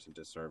others and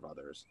to serve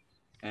others.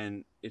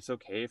 And it's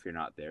okay if you're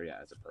not there yet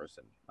as a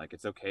person. Like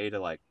it's okay to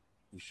like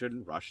you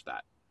shouldn't rush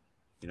that.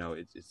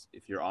 It's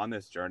if you're on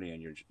this journey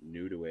and you're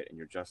new to it and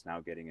you're just now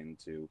getting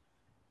into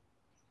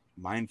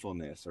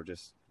mindfulness or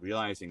just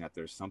realizing that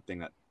there's something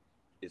that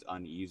is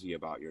uneasy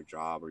about your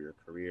job or your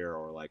career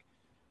or like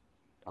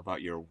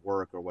about your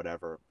work or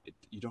whatever,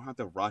 you don't have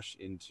to rush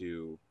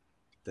into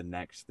the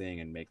next thing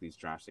and make these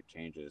drastic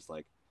changes.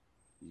 Like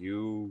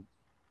you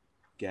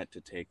get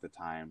to take the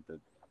time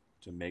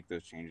to make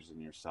those changes in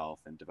yourself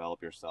and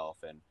develop yourself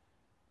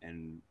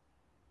and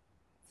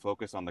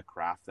focus on the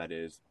craft that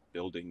is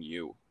building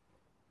you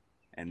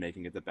and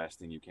making it the best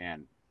thing you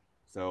can.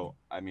 So,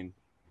 I mean,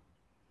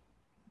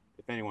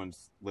 if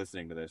anyone's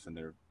listening to this and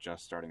they're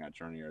just starting that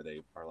journey or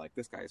they are like,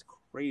 this guy is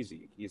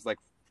crazy. He's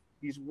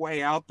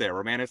way out there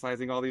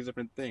romanticizing all these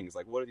different things.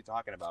 Like, what is he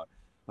talking about?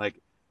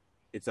 Like,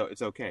 it's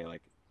okay.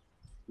 Like,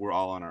 we're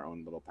all on our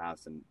own little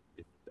paths. And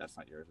if that's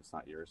not yours, it's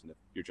not yours. And if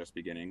you're just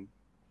beginning,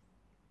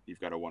 you've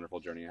got a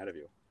wonderful journey ahead of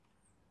you.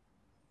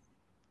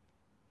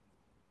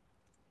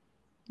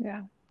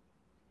 Yeah.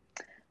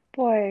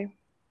 Boy,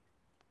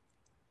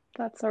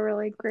 that's a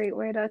really great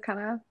way to kind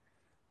of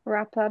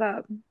wrap that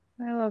up.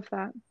 I love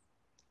that.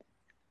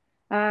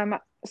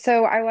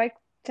 So I like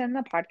to end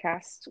the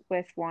podcast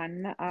with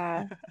one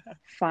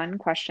fun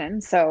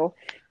question. So,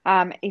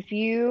 if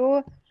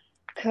you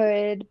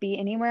could be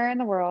anywhere in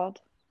the world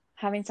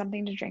having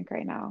something to drink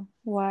right now,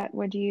 what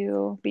would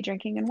you be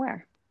drinking and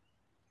where?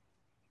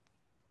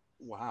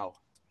 Wow.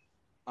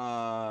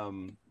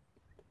 Um,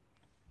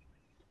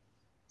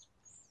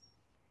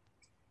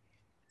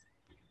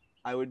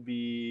 I would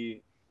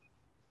be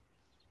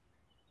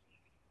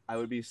I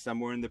would be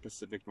somewhere in the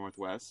Pacific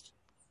Northwest.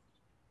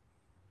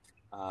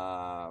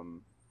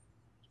 Um,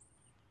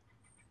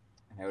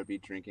 and I would be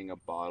drinking a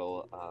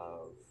bottle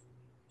of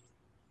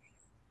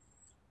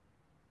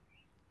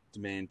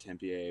Domaine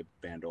Tempier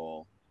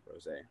Bandol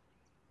Rosé.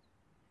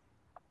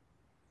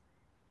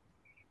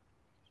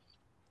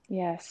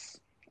 Yes,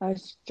 I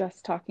was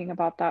just talking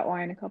about that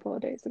wine a couple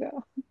of days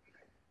ago.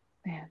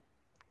 Man.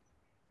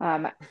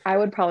 I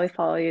would probably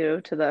follow you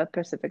to the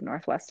Pacific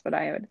Northwest, but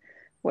I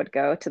would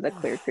go to the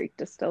Clear Creek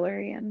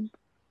Distillery and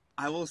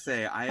I will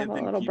say I have have a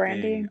been little keeping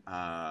brandy.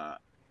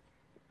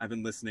 I've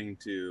been listening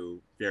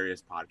to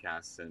various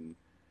podcasts and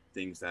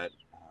things that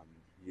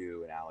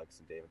you and Alex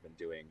and Dave have been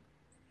doing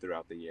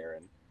throughout the year.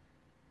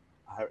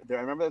 And I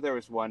remember there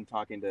was one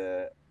talking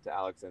to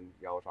Alex, and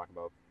y'all were talking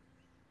about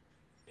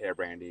pear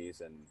brandies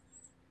and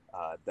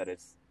that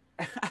it's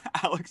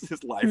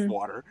Alex's life Hmm.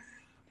 water.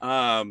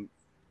 Um,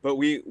 but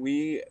we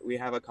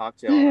have a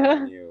cocktail on our Yeah.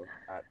 menu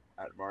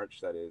at March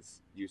that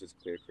uses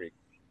Clear Creek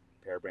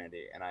pear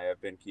brandy, and I have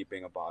been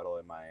keeping a bottle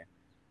in my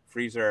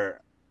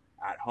freezer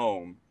at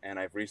home, and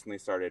I've recently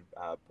started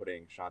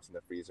putting shots in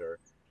the freezer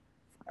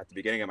at the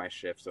beginning of my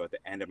shift, so at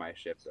the end of my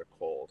shift they're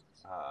cold,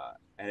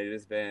 and it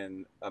has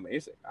been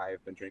amazing.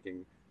 I've been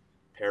drinking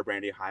pear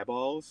brandy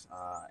highballs,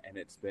 and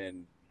it's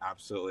been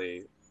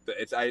absolutely.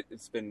 It's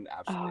been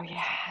absolutely Oh amazing.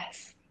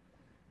 yes.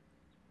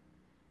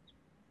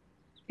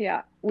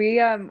 Yeah. We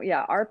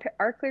yeah, our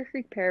Clear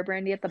Creek pear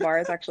brandy at the bar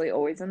is actually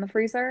always in the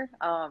freezer.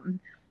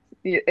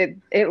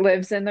 It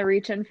lives in the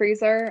reach-in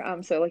freezer.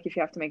 So like if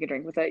you have to make a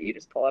drink with it, you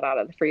just pull it out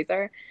of the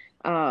freezer.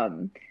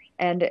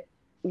 And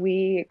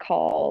we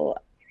call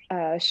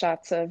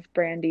shots of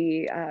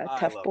brandy I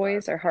tough love that.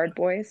 boys or hard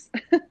boys.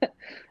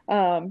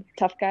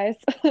 Tough guys.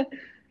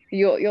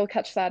 You'll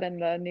catch that in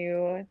the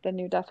new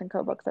Death and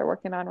Co book they're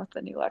working on with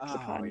the new Oh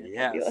lexicon. It'll be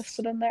yes.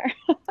 listed in there.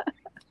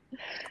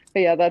 But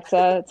yeah, that's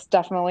it's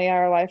definitely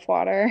our life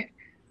water.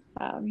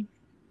 Um,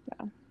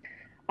 yeah.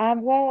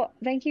 Well,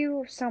 thank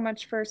you so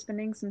much for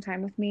spending some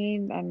time with me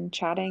and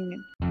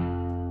chatting.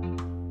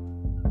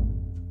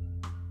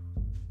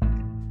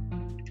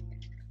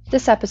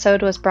 This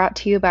episode was brought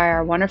to you by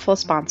our wonderful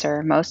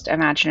sponsor, Most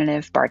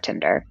Imaginative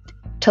Bartender.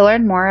 To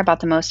learn more about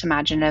the Most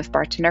Imaginative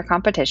Bartender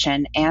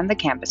competition and the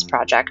Campus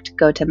Project,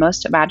 go to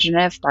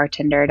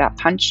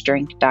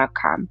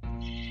mostimaginative.bartender.punchdrink.com.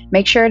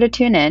 Make sure to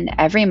tune in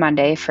every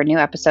Monday for new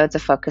episodes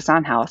of Focus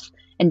on Health,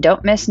 and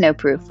don't miss No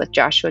Proof with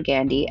Joshua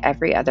Gandy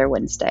every other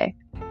Wednesday.